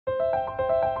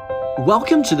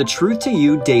Welcome to the Truth to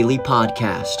You Daily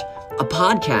Podcast, a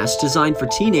podcast designed for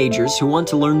teenagers who want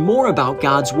to learn more about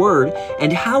God's Word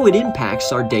and how it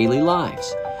impacts our daily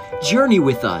lives. Journey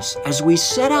with us as we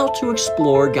set out to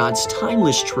explore God's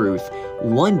timeless truth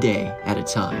one day at a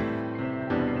time.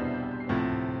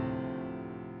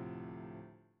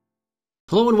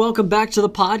 Hello and welcome back to the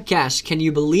podcast. Can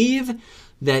you believe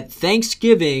that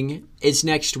Thanksgiving is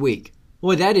next week?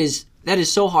 Boy, that is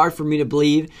so hard for me to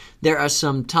believe. There are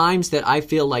some times that I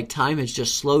feel like time has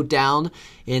just slowed down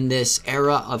in this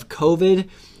era of COVID.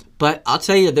 But I'll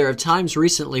tell you, there are times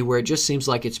recently where it just seems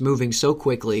like it's moving so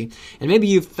quickly. And maybe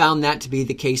you've found that to be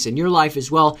the case in your life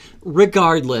as well.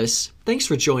 Regardless, thanks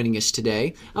for joining us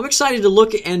today. I'm excited to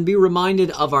look and be reminded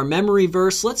of our memory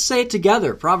verse. Let's say it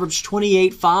together. Proverbs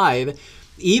 28:5.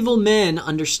 Evil men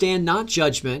understand not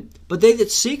judgment, but they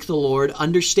that seek the Lord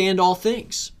understand all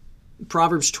things.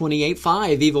 Proverbs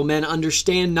 28:5. Evil men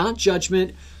understand not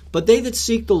judgment, but they that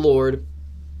seek the Lord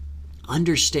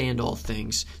understand all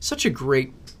things. Such a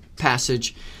great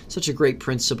passage, such a great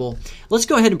principle. Let's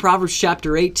go ahead in Proverbs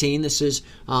chapter 18. This is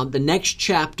the next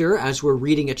chapter as we're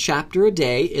reading a chapter a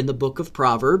day in the book of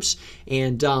Proverbs.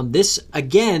 And this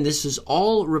is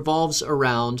all revolves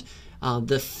around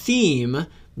the theme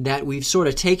that we've sort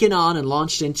of taken on and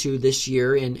launched into this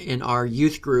year in our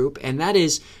youth group, and that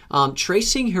is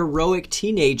tracing heroic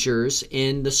teenagers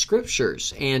in the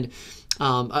scriptures. And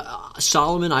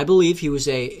Solomon, I believe he was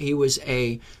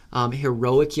a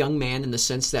heroic young man in the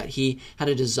sense that he had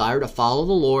a desire to follow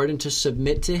the Lord and to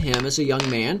submit to Him as a young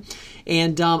man.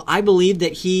 And I believe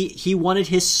that he wanted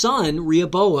his son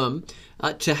Rehoboam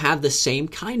to have the same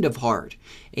kind of heart.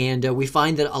 And we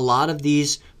find that a lot of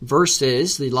these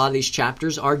verses, a lot of these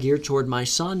chapters are geared toward my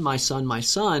son, my son, my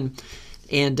son.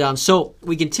 And so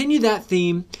we continue that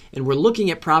theme, and we're looking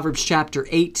at Proverbs chapter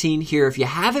 18 here. If you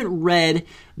haven't read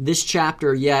this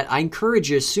chapter yet, I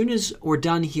encourage you, as soon as we're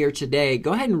done here today,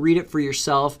 go ahead and read it for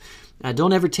yourself.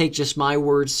 Don't ever take just my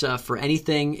words for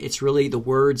anything. It's really the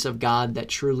words of God that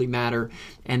truly matter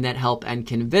and that help and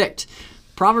convict.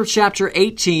 Proverbs chapter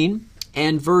 18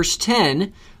 and verse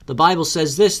 10, the Bible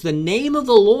says this: "The name of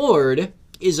the Lord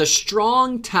is a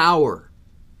strong tower.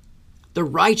 The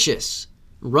righteous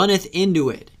runneth into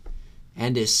it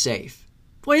and is safe."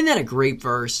 Boy, isn't that a great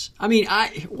verse? I mean,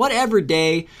 whatever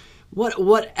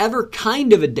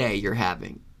kind of a day you're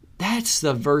having, that's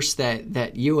the verse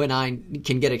that you and I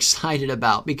can get excited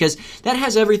about, because that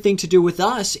has everything to do with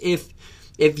us. If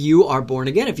you are born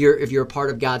again, if you're a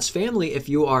part of God's family, if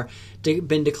you are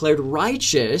been declared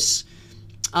righteous,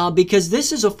 because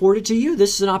this is afforded to you.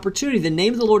 This is an opportunity. The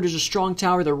name of the Lord is a strong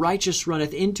tower. The righteous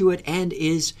runneth into it and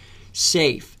is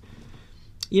safe.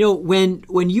 You know,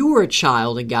 when you were a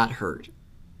child and got hurt,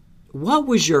 what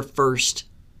was your first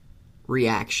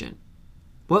reaction?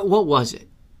 What was it?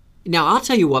 Now, I'll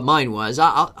tell you what mine was.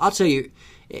 I'll tell you,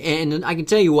 and I can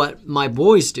tell you what my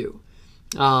boys do,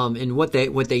 and what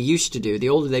they used to do. The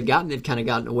older they've gotten, they've kind of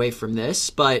gotten away from this.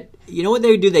 But you know what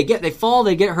they do? They fall,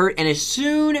 they get hurt, and as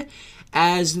soon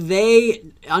as they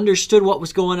understood what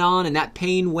was going on and that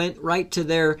pain went right to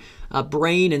their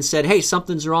brain and said, hey,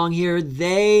 something's wrong here,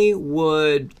 they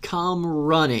would come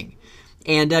running.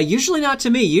 And usually not to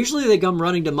me. Usually they come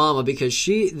running to Mama, because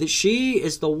she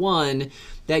is the one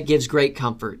that gives great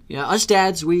comfort. You know, us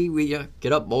dads, we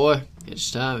get up, boy.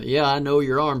 It's time. Yeah, I know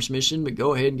your arm's missing, but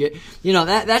go ahead and get. You know,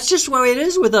 that's just the way it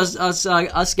is with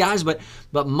us guys. But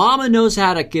Mama knows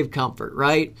how to give comfort,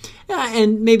 right?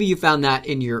 And maybe you found that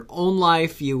in your own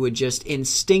life. You would just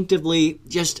instinctively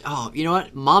you know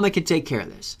what, Mama can take care of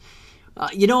this.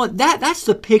 You know what? That's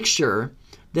the picture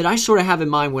that I sort of have in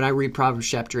mind when I read Proverbs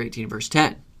chapter 18, verse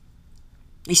 10.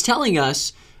 He's telling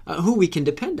us who we can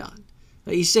depend on.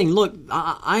 He's saying, look,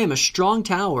 I am a strong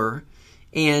tower,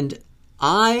 and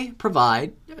I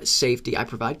provide safety, I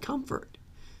provide comfort.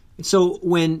 And so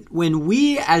when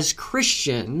we as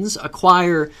Christians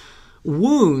acquire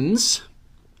wounds,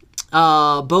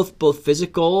 both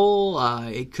physical,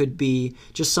 it could be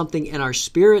just something in our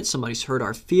spirit, somebody's hurt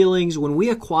our feelings. When we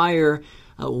acquire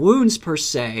wounds per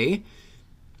se,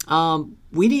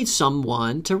 we need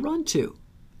someone to run to.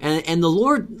 And the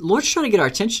Lord's trying to get our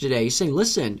attention today. He's saying,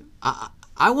 listen,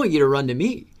 I want you to run to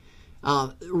me.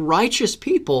 Righteous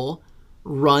people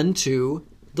run to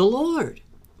the Lord.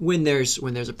 When there's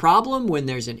a problem, when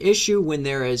there's an issue, when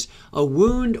there is a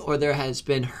wound or there has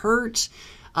been hurt,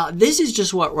 this is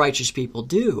just what righteous people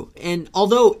do. And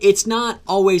although it's not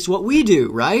always what we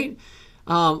do, right?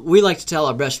 We like to tell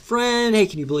our best friend, hey,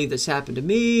 can you believe this happened to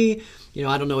me?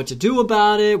 I don't know what to do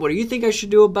about it. What do you think I should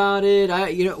do about it?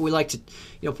 We like to,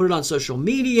 put it on social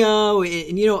media.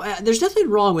 And, there's nothing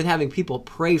wrong with having people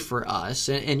pray for us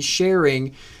and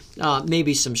sharing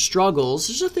maybe some struggles.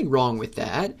 There's nothing wrong with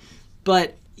that.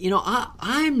 But,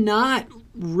 I'm not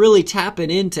really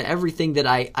tapping into everything that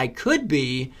I could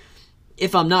be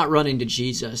if I'm not running to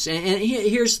Jesus. And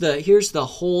here's the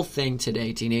whole thing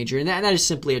today, teenager. And that is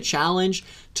simply a challenge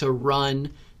to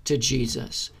run to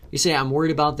Jesus. You say, I'm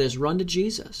worried about this. Run to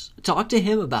Jesus. Talk to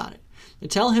him about it.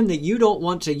 And tell him that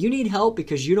you need help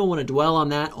because you don't want to dwell on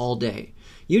that all day.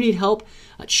 You need help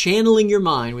channeling your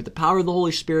mind with the power of the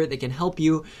Holy Spirit that can help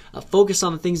you focus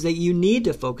on the things that you need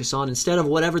to focus on instead of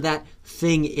whatever that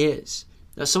thing is.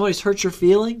 If somebody's hurt your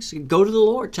feelings, go to the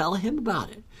Lord. Tell him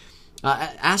about it.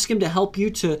 Ask him to help you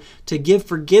to give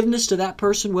forgiveness to that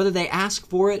person, whether they ask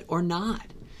for it or not.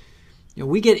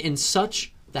 We get in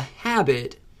such the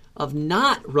habit of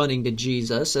not running to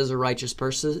Jesus as a righteous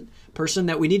person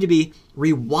that we need to be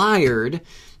rewired,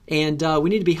 and we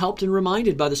need to be helped and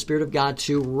reminded by the Spirit of God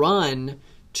to run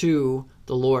to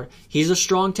the Lord. He's a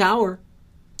strong tower,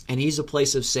 and he's a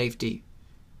place of safety.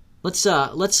 Let's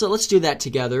do that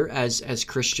together as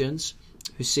Christians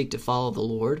who seek to follow the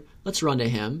Lord. Let's run to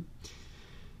him.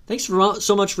 Thanks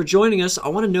so much for joining us. I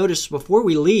want to notice before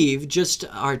we leave just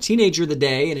our teenager of the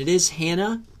day, and it is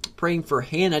Hannah. Praying for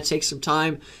Hannah. Take some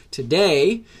time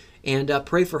today and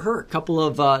pray for her. A couple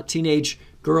of teenage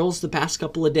girls the past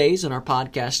couple of days in our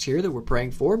podcast here that we're praying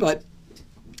for. But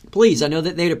please, I know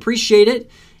that they'd appreciate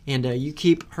it. And you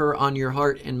keep her on your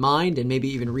heart and mind, and maybe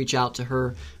even reach out to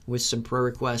her with some prayer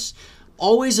requests.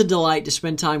 Always a delight to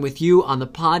spend time with you on the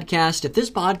podcast. If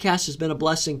this podcast has been a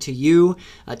blessing to you,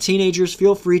 teenagers,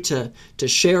 feel free to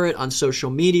share it on social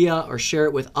media or share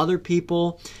it with other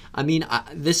people.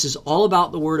 This is all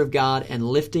about the Word of God and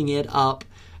lifting it up,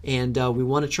 and we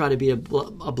want to try to be a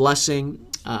blessing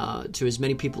to as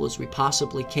many people as we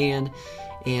possibly can.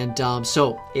 And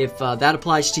so if that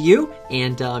applies to you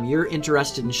and you're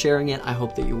interested in sharing it, I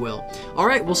hope that you will. All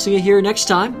right, we'll see you here next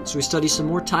time as we study some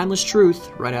more timeless truth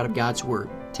right out of God's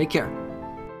Word. Take care.